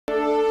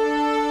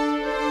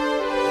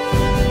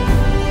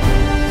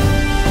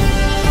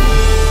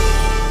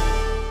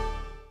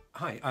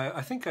Hi,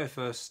 I think I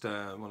first,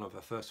 one of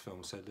our first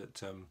films said that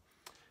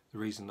the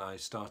reason I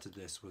started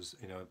this was,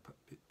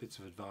 bits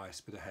of advice,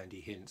 bit of handy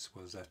hints,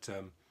 was that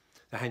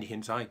the handy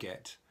hints I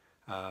get,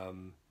 I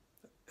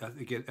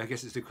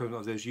guess it's the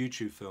equivalent of those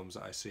YouTube films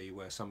that I see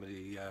where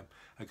somebody,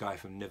 a guy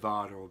from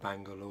Nevada or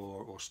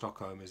Bangalore or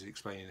Stockholm is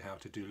explaining how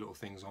to do little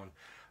things on,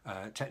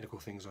 technical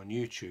things on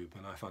YouTube,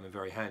 and I find them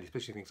very handy,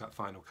 especially things like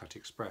Final Cut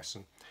Express.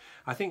 And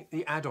I think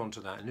the add-on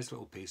to that in this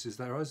little piece is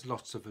there is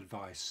lots of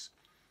advice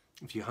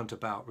if you hunt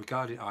about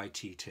regarding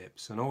IT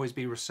tips, and always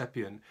be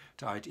recipient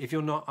to IT. If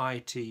you're not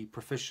IT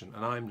proficient,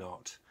 and I'm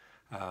not,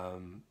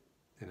 and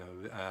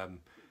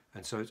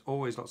so it's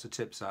always lots of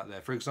tips out there.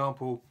 For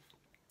example,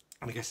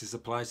 I guess this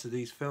applies to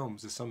these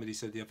films. As somebody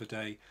said the other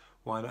day,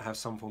 why not have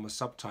some form of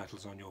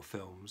subtitles on your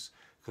films?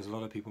 Because a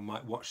lot of people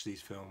might watch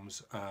these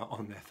films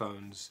on their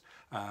phones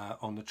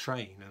on the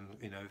train, and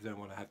if they don't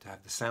want to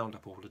have the sound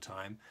up all the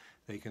time,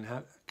 they can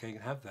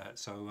have that.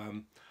 So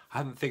I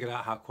haven't figured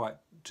out how quite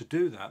to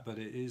do that, but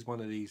it is one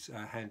of these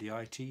handy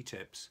IT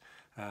tips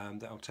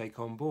that I'll take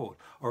on board.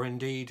 Or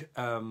indeed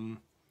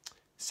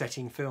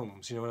setting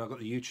films. When I've got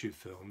the YouTube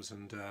films,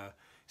 and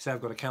say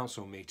I've got a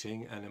council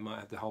meeting, and it might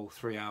have the whole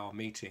 3-hour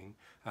meeting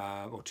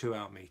or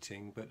 2-hour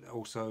meeting, but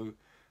also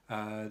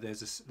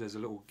there's a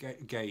little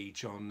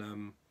gauge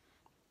on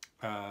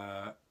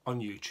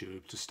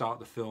YouTube to start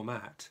the film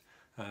at,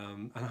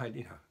 and I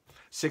had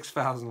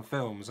 6,000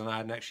 films, and I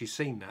hadn't actually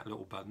seen that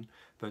little button,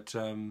 but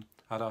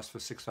I'd asked for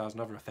 6,000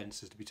 other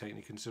offences to be taken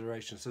into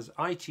consideration. So there's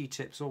IT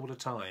tips all the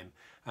time.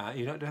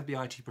 You don't have to be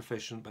IT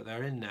proficient, but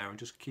they're in there, and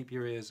just keep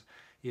your ears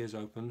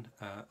open,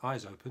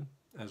 eyes open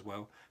as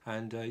well,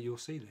 and you'll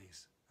see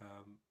these.